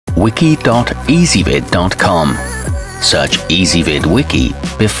wiki.ezvid.com. Search Ezvid Wiki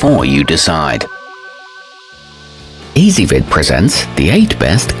before you decide. Ezvid presents the 8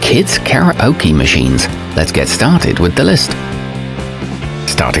 best kids karaoke machines. Let's get started with the list.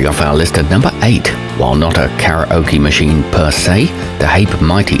 Starting off our list at number 8. While not a karaoke machine per se, the Hape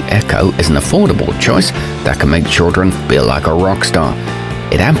Mighty Echo is an affordable choice that can make children feel like a rock star.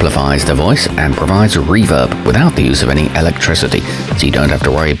 It amplifies the voice and provides reverb without the use of any electricity, so you don't have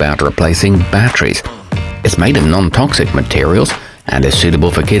to worry about replacing batteries. It's made of non-toxic materials and is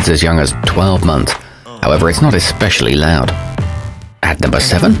suitable for kids as young as 12 months. However, it's not especially loud. At number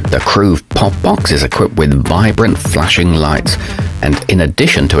 7, the Croove Pop Box is equipped with vibrant flashing lights, and in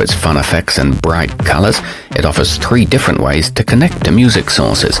addition to its fun effects and bright colors, it offers 3 different ways to connect to music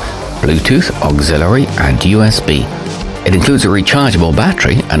sources: Bluetooth, auxiliary, and USB. It includes a rechargeable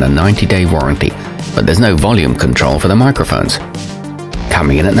battery and a 90-day warranty, but there's no volume control for the microphones.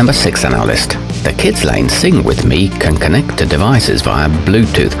 Coming in at number 6 on our list, the Kidzlane Sing With Me can connect to devices via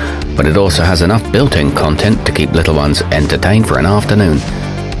Bluetooth, but it also has enough built-in content to keep little ones entertained for an afternoon.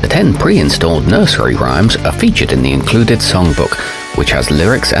 The 10 pre-installed nursery rhymes are featured in the included songbook, which has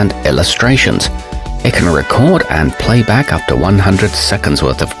lyrics and illustrations. It can record and play back up to 100 seconds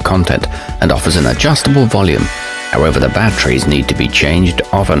worth of content and offers an adjustable volume. However, the batteries need to be changed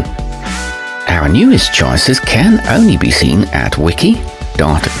often. Our newest choices can only be seen at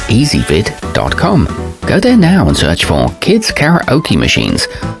wiki.ezvid.com. Go there now and search for Kids Karaoke Machines,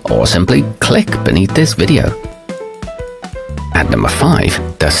 or simply click beneath this video. At number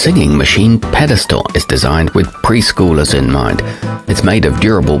 5, the Singing Machine Pedestal is designed with preschoolers in mind. It's made of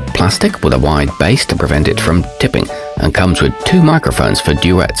durable plastic with a wide base to prevent it from tipping, and comes with 2 microphones for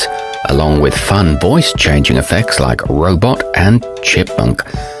duets, along with fun voice-changing effects like robot and chipmunk.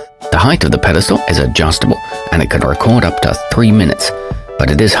 The height of the pedestal is adjustable, and it can record up to 3 minutes, but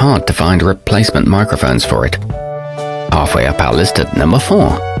it is hard to find replacement microphones for it. Halfway up our list at number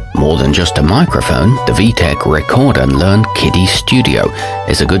 4. More than just a microphone, the vtech Record and Learn Kidistudio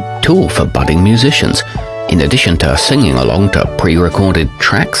is a good tool for budding musicians. In addition to singing along to pre-recorded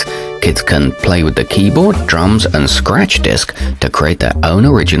tracks, kids can play with the keyboard, drums, and scratch disc to create their own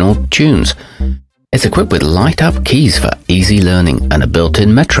original tunes. It's equipped with light-up keys for easy learning and a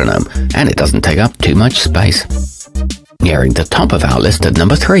built-in metronome, and it doesn't take up too much space. Nearing the top of our list at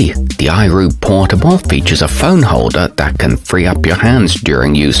number 3, the iroo Portable features a phone holder that can free up your hands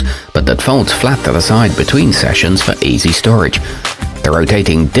during use, but that folds flat to the side between sessions for easy storage. The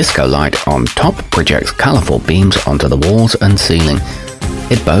rotating disco light on top projects colorful beams onto the walls and ceiling.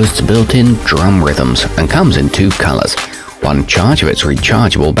 It boasts built-in drum rhythms and comes in 2 colors. One charge of its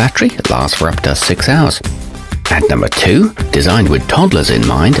rechargeable battery lasts for up to 6 hours. At number 2, designed with toddlers in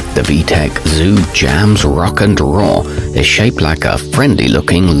mind, the vtech Zoo Jamz Rock and Roar is shaped like a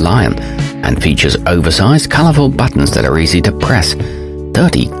friendly-looking lion and features oversized, colorful buttons that are easy to press.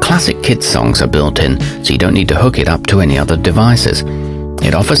 30 classic kids songs are built in, so you don't need to hook it up to any other devices.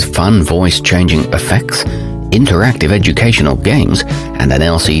 It offers fun voice-changing effects, interactive educational games, and an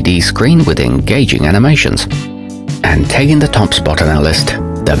LCD screen with engaging animations. And taking the top spot on our list,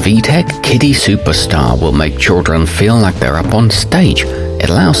 the vtech Kidi Superstar will make children feel like they're up on stage. It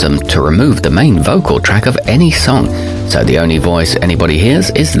allows them to remove the main vocal track of any song, so the only voice anybody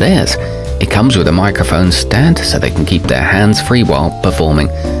hears is theirs. It comes with a microphone stand so they can keep their hands free while performing.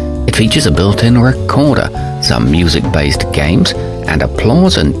 It features a built-in recorder, some music-based games, and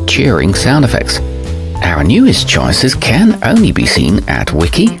applause and cheering sound effects. Our newest choices can only be seen at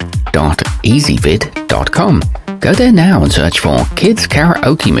wiki.ezvid.com. Go there now and search for Kids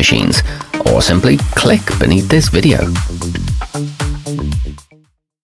Karaoke Machines, or simply click beneath this video.